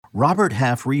Robert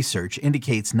Half research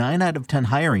indicates 9 out of 10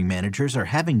 hiring managers are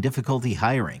having difficulty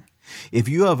hiring. If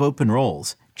you have open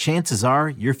roles, chances are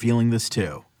you're feeling this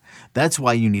too. That's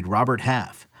why you need Robert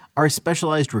Half. Our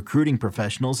specialized recruiting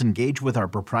professionals engage with our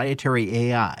proprietary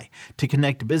AI to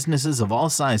connect businesses of all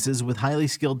sizes with highly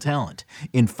skilled talent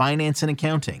in finance and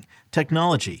accounting,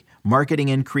 technology, marketing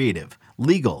and creative,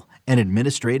 legal, and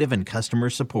administrative and customer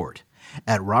support.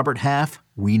 At Robert Half,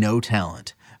 we know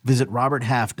talent. Visit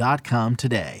roberthalf.com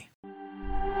today.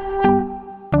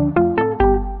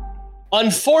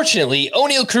 Unfortunately,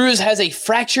 Oneil Cruz has a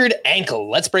fractured ankle.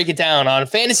 Let's break it down on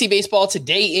Fantasy Baseball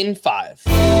Today in 5.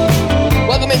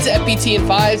 Welcome into FBT in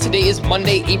 5. Today is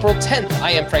Monday, April 10th.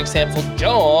 I am Frank Stanfield,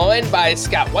 joined by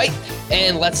Scott White.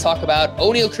 And let's talk about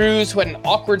Oneil Cruz, who had an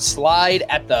awkward slide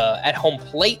at home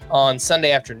plate on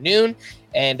Sunday afternoon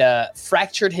and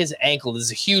fractured his ankle. This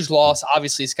is a huge loss.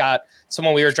 Obviously, Scott,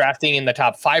 someone we were drafting in the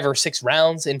top 5 or 6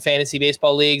 rounds in fantasy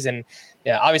baseball leagues. And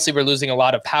yeah, obviously, we're losing a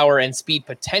lot of power and speed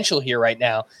potential here right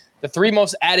now. The 3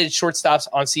 most added shortstops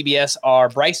on CBS are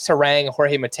Bryce Terang,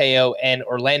 Jorge Mateo, and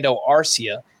Orlando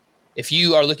Arcia. If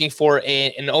you are looking for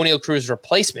an Oneil Cruz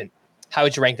replacement, how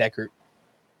would you rank that group?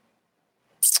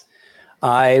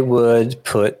 I would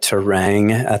put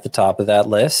Terang at the top of that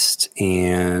list.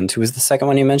 And who was the second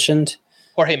one you mentioned?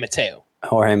 Jorge Mateo.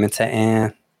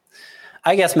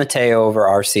 I guess Mateo over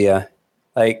Arcia.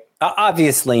 Like,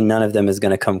 obviously, none of them is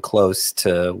going to come close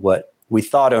to what we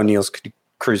thought Oneil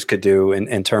Cruz could do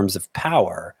in terms of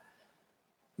power.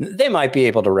 They might be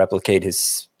able to replicate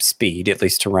his speed, at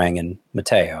least Terang and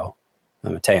Mateo.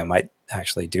 Mateo might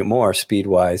actually do more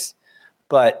speed-wise.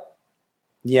 But,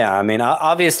 yeah, I mean,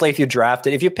 obviously, if you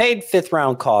paid 5th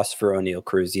round costs for Oneil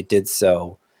Cruz, you did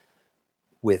so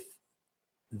with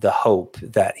the hope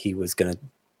that he was going to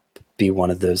be one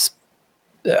of those,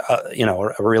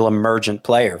 a real emergent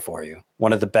player for you,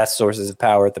 one of the best sources of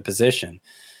power at the position.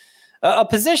 A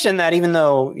position that, even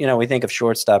though, we think of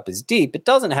shortstop as deep, it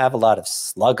doesn't have a lot of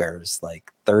sluggers,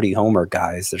 like 30 homer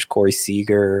guys. There's Corey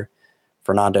Seager,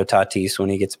 Fernando Tatis when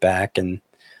he gets back, and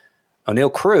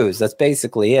Oneil Cruz. That's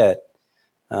basically it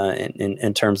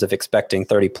in terms of expecting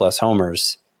 30-plus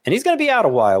homers. And he's going to be out a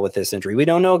while with this injury. We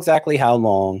don't know exactly how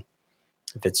long.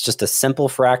 If it's just a simple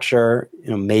fracture,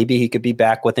 maybe he could be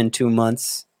back within 2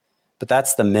 months. But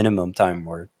that's the minimum time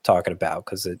we're talking about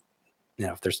because,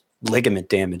 if there's ligament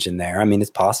damage in there, I mean, it's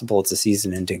possible it's a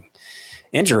season-ending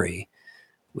injury,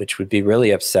 which would be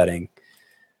really upsetting.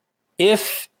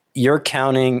 If you were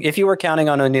counting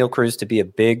on Oneil Cruz to be a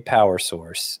big power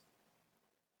source,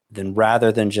 then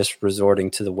rather than just resorting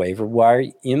to the waiver wire,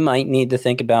 you might need to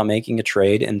think about making a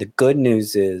trade. And the good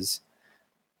news is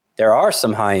there are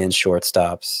some high-end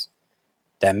shortstops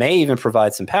that may even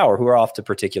provide some power who are off to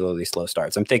particularly slow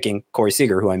starts. I'm thinking Corey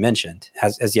Seager, who I mentioned,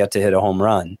 has yet to hit a home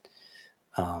run.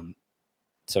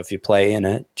 So if you play in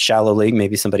a shallow league,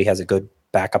 maybe somebody has a good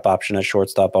backup option at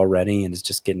shortstop already and is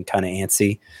just getting kind of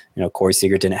antsy. Corey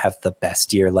Seager didn't have the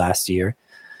best year last year.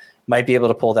 Might be able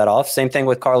to pull that off. Same thing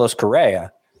with Carlos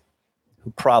Correa,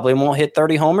 who probably won't hit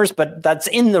 30 homers, but that's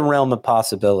in the realm of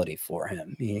possibility for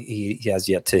him. He has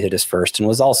yet to hit his first and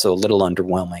was also a little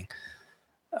underwhelming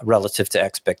relative to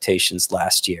expectations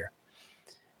last year.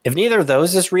 If neither of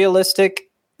those is realistic,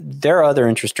 there are other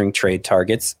interesting trade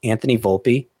targets. Anthony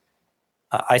Volpe,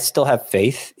 I still have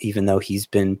faith, even though he's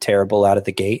been terrible out of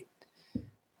the gate.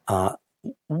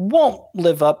 Won't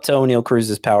live up to Oneil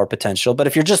Cruz's power potential, but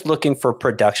if you're just looking for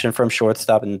production from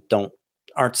shortstop and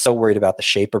aren't so worried about the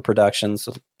shape of production,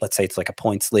 so let's say it's like a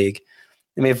points league,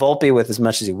 I mean, Volpe, with as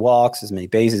much as he walks, as many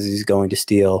bases as he's going to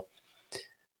steal,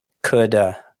 could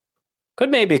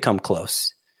maybe come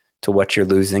close to what you're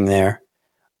losing there.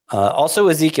 Also,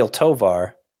 Ezequiel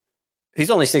Tovar, he's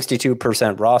only 62%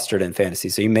 rostered in fantasy,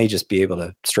 so you may just be able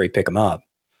to straight pick him up.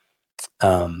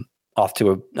 Off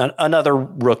to another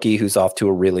rookie who's off to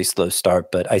a really slow start,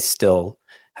 but I still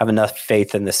have enough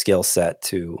faith in the skill set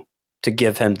to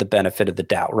give him the benefit of the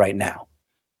doubt right now.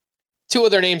 2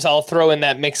 other names I'll throw in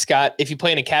that mix, Scott. If you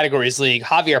play in a categories league,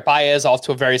 Javier Baez off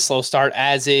to a very slow start,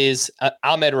 as is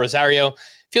Ahmed Rosario.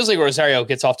 Feels like Rosario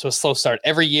gets off to a slow start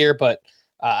every year, but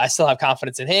I still have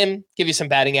confidence in him. Give you some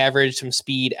batting average, some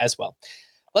speed as well.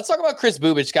 Let's talk about Kris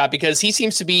Bubic, Scott, because he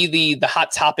seems to be the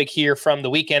hot topic here from the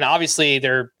weekend. Obviously,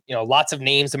 there are lots of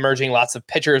names emerging, lots of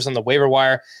pitchers on the waiver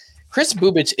wire. Kris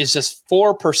Bubic is just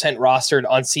 4% rostered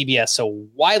on CBS, so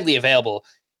widely available.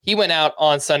 He went out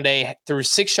on Sunday through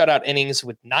 6 shutout innings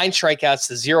with 9 strikeouts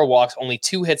to 0 walks, only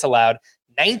 2 hits allowed,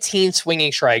 19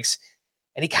 swinging strikes,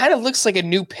 and he kind of looks like a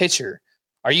new pitcher.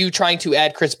 Are you trying to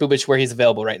add Kris Bubic where he's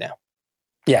available right now?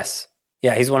 Yes.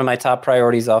 Yeah, he's one of my top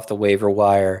priorities off the waiver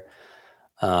wire.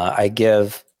 I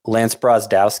give Lance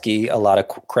Brozdowski a lot of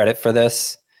credit for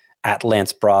this. At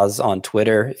Lance Bros on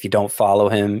Twitter. If you don't follow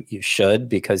him, you should,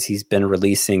 because he's been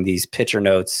releasing these pitcher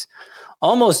notes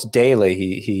almost daily.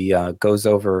 He goes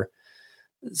over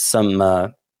some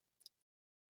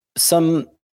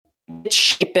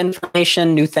shape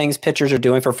information, new things pitchers are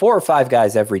doing for 4 or 5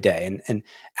 guys every day. And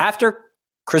after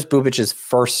Kris Bubic's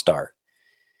first start,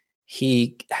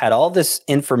 he had all this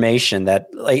information that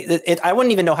I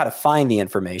wouldn't even know how to find the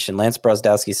information. Lance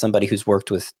Brozdowski is somebody who's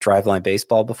worked with Driveline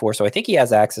Baseball before, so I think he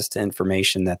has access to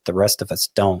information that the rest of us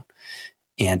don't.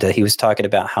 And he was talking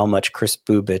about how much Kris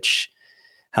Bubic,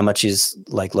 how much he's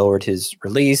lowered his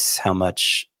release, how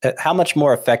much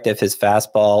more effective his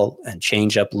fastball and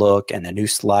changeup look, and a new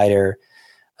slider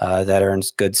that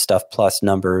earns good stuff plus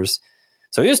numbers.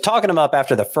 So he was talking him up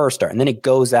after the first start, and then he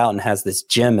goes out and has this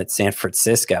gym at San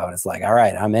Francisco, and it's like, all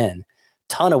right, I'm in.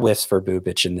 Ton of whiffs for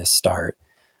Bubic in this start.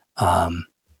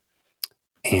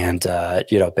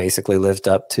 Basically lived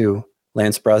up to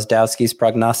Lance Brozdowski's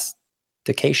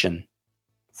prognostication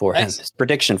for him, his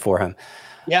prediction for him.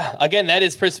 Yeah, again, that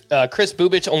is Kris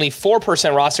Bubic, only 4%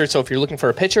 rostered, so if you're looking for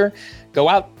a pitcher, go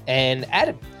out and add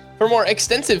him. For more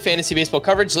extensive fantasy baseball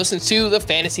coverage, listen to the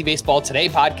Fantasy Baseball Today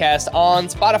podcast on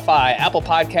Spotify, Apple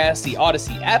Podcasts, the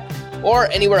Odyssey app, or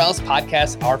anywhere else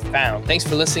podcasts are found. Thanks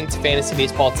for listening to Fantasy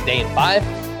Baseball Today in 5,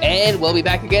 and we'll be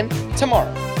back again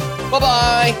tomorrow.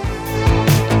 Bye-bye.